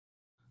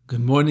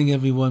Good morning,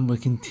 everyone. We're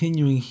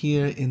continuing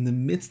here in the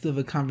midst of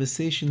a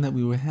conversation that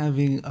we were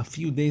having a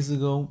few days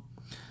ago.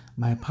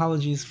 My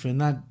apologies for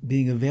not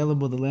being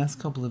available the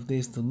last couple of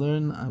days to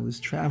learn. I was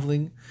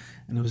traveling,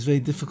 and it was very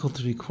difficult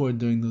to record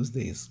during those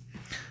days.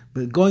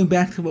 But going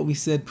back to what we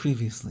said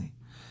previously,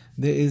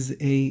 there is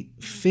a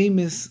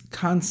famous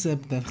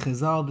concept that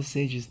Chazal, the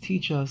sages,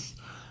 teach us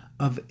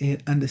of a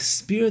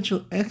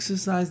spiritual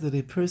exercise that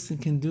a person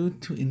can do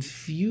to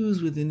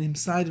infuse within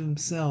inside of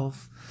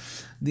himself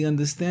the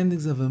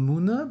understandings of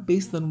Emunah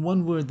based on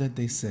one word that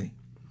they say.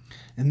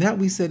 And that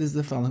we said is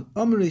the following.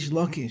 Reish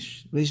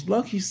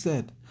Lakish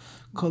said,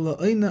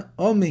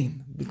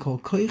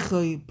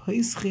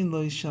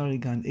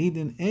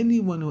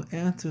 anyone who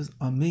answers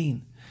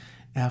Amen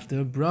after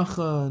a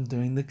bracha,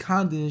 during the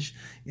Kaddish,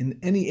 in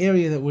any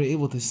area that we're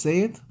able to say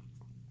it,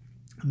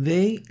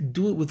 they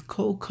do it with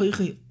kol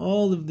koichei,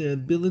 all of their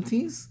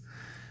abilities.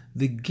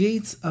 The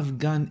gates of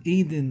Gan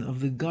Eden,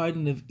 of the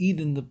Garden of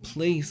Eden, the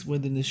place where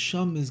the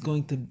Neshama is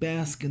going to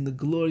bask in the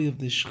glory of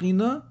the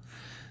Shekhinah,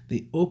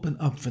 they open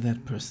up for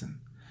that person.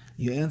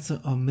 You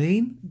answer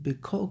Amen,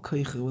 b'kol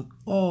koichei, with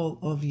all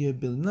of your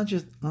ability. Not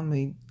just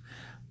Amen.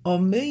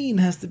 Amen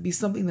has to be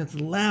something that's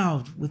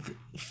loud, with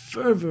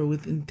fervor,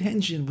 with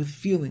intention, with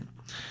feeling.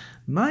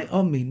 My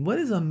Amen, what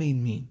does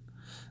Amen mean?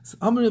 So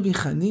Amar Rabbi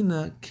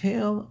Chanina,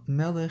 Kel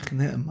Melech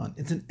Ne'eman.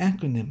 It's an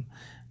acronym.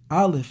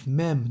 Aleph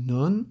Mem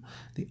Nun.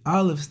 The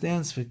Aleph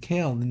stands for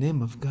Kel, the name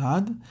of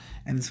God,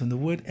 and it's from the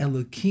word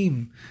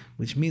Elokim,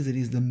 which means that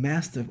he's the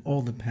master of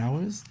all the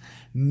powers.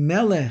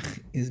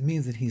 Melech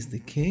means that he's the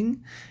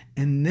king,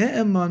 and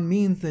Ne'eman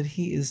means that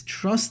he is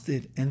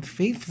trusted and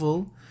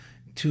faithful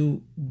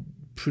to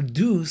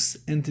produce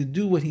and to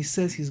do what he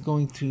says he's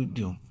going to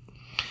do.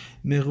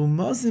 There are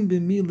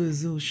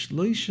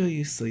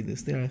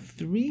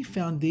three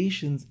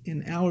foundations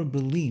in our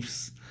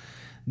beliefs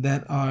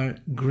that are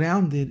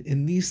grounded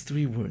in these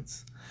three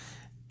words.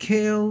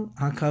 Kel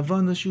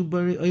hakavana shu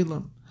bari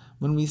olam.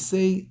 When we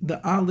say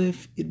the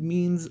Aleph, it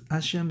means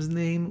Hashem's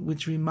name,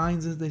 which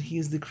reminds us that He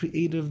is the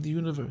creator of the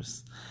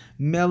universe.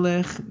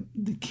 Melech,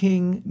 the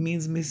king,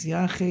 means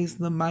Misyaches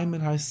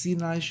l'maymed har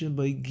Sinai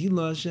shebay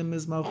gila Hashem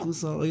es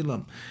malchus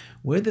ha'olam.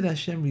 Where did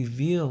Hashem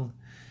reveal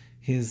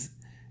His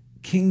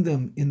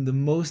kingdom in the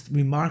most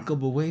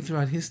remarkable way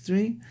throughout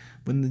history?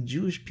 When the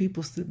Jewish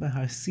people stood by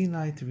Har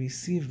Sinai to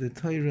receive the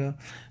Torah,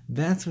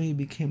 that's when He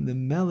became the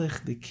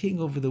Melech, the king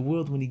over the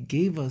world, when He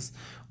gave us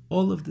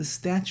all of the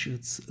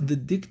statutes, the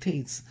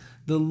dictates,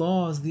 the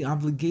laws, the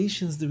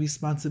obligations, the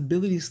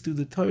responsibilities through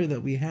the Torah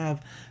that we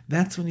have.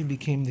 That's when He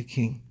became the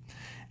king.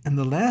 And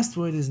the last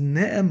word is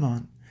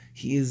Ne'eman.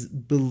 He is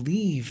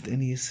believed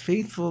and He is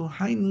faithful.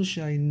 Hainu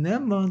shai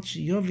ne'eman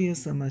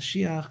sheyovias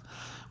HaMashiach.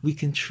 We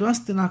can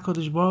trust in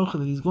HaKadosh Baruch Hu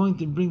that He's going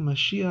to bring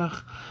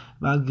Mashiach,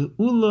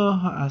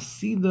 v'geula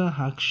ha'asida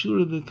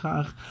ha'kshura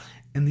b'kach,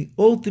 and the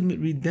ultimate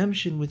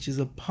redemption, which is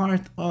a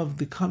part of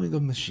the coming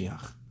of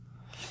Mashiach.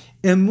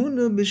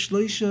 Emunah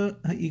b'shloisha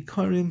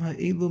ha'ikarim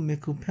ha'elu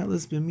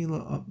mekupeles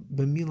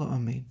b'mila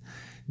amen.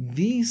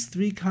 These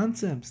three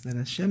concepts, that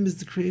Hashem is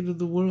the creator of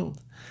the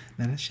world,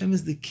 that Hashem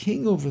is the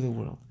king over the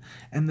world,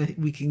 and that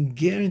we can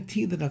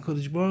guarantee that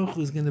HaKadosh Baruch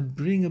Hu is going to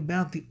bring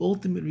about the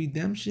ultimate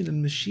redemption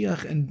and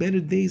Mashiach and better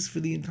days for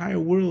the entire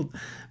world,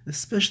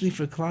 especially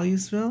for Klal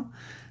Yisrael,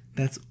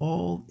 that's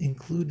all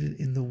included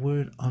in the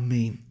word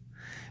Amen.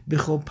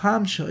 B'chol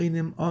pam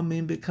sha'onim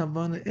Amen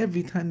b'kavana,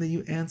 every time that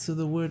you answer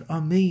the word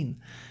Amen,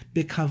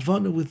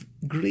 b'kavana, with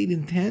great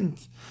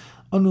intent,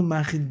 we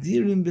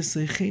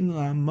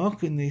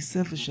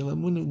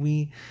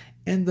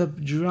end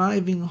up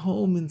driving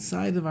home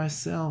inside of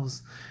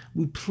ourselves.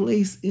 We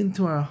place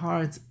into our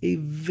hearts a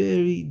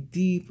very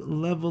deep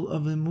level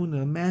of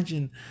emunah.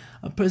 Imagine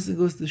a person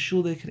goes to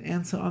shul, they could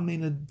answer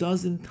Amen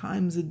 12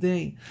 times a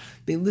day.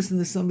 They listen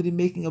to somebody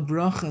making a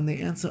bracha and they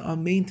answer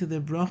Amen to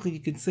their bracha. You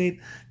could say it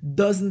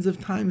dozens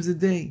of times a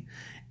day.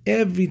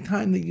 Every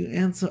time that you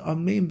answer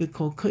Amen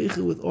b'kol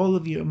koicha, with all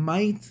of your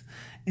might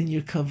and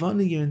your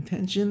kavanah, your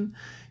intention,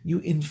 you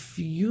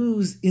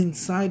infuse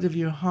inside of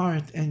your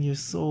heart and your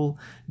soul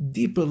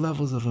deeper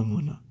levels of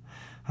emunah.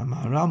 The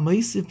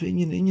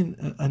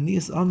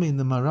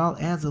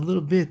Maharal adds a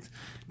little bit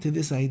to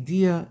this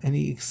idea, and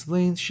he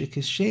explains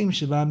shekeshem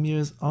sheba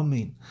miras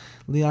amen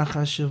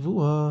liachar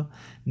shavua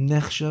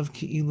nechshav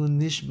ki'ilu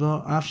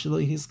nishba af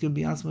shelo yizkar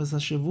bi'atzmas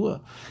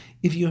hashavua.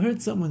 If you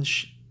heard someone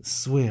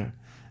swear,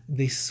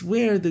 they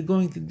swear they're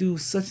going to do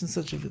such and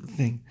such a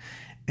thing,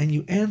 and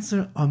you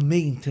answer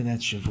Amen to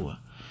that Shavua.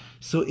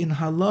 So in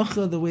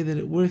halacha, the way that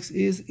it works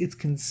is, it's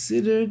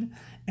considered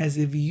as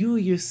if you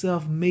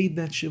yourself made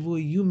that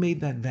Shavua, you made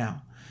that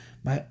vow.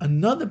 By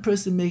another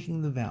person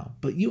making the vow,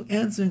 but you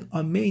answering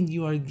Amen,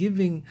 you are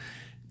giving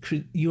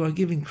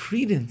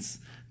credence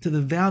to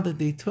the vow that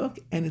they took,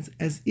 and it's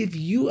as if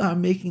you are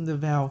making the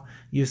vow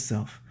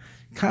yourself.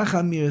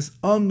 Kachamir is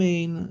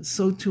Amen.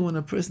 So too when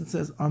a person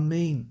says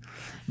Amen.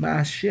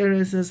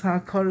 Ma'asher says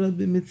Ha'kara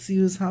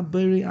b'mitzius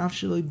ha'beri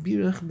afshaloi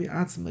birach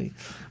bi'atzmei.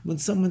 When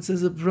someone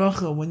says a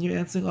bracha, when you're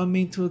answering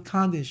Amen to a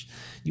Kaddish,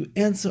 you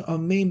answer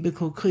Amen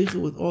b'kol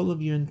koicha with all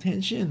of your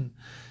intention.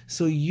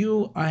 So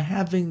you are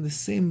having the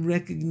same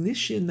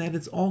recognition that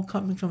it's all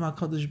coming from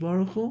HaKadosh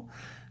Baruch Hu,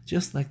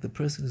 just like the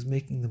person who's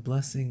making the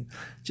blessing,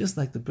 just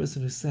like the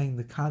person who's saying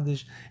the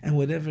Kaddish, and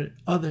whatever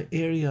other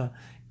area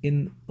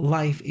in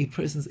life a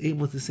person is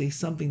able to say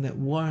something that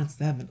warrants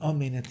to have an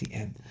Amen at the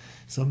end.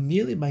 So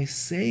merely by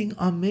saying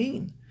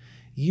Amen,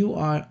 you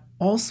are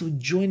also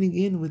joining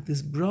in with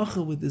this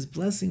bracha, with this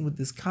blessing, with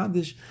this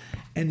Kaddish,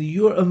 and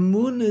your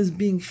Emunah is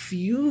being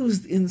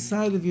fused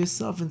inside of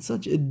yourself in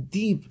such a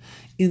deep,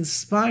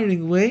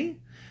 inspiring way.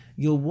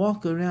 You'll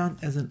walk around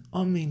as an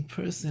Amen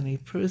person, a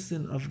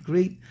person of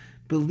great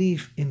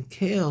belief in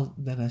Kel,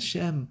 that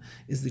Hashem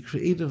is the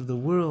creator of the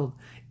world,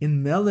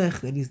 in Melech,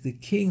 that he's the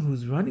king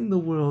who's running the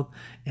world,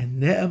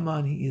 and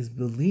Ne'eman, he is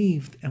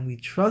believed, and we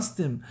trust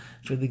him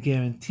for the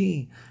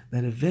guarantee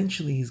that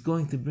eventually he's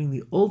going to bring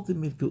the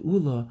ultimate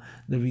Geula,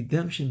 the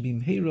redemption,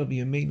 Bimheira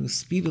B'Yameinu,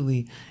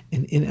 speedily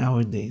and in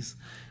our days.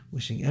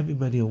 Wishing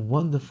everybody a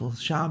wonderful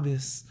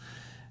Shabbos,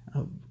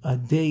 a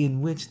day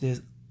in which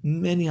there's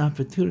many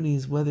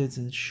opportunities, whether it's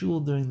in shul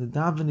during the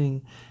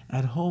davening,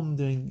 at home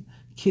during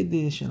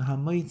Kiddush and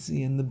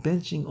Hamaitzi and the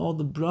benching, all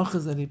the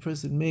brachas that a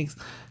person makes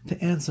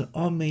to answer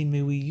Amen.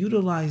 May we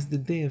utilize the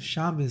day of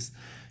Shabbos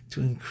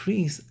to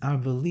increase our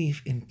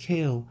belief in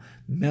Kel,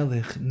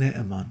 Melech,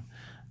 Ne'eman.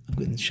 A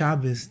good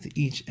Shabbos to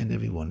each and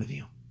every one of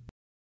you.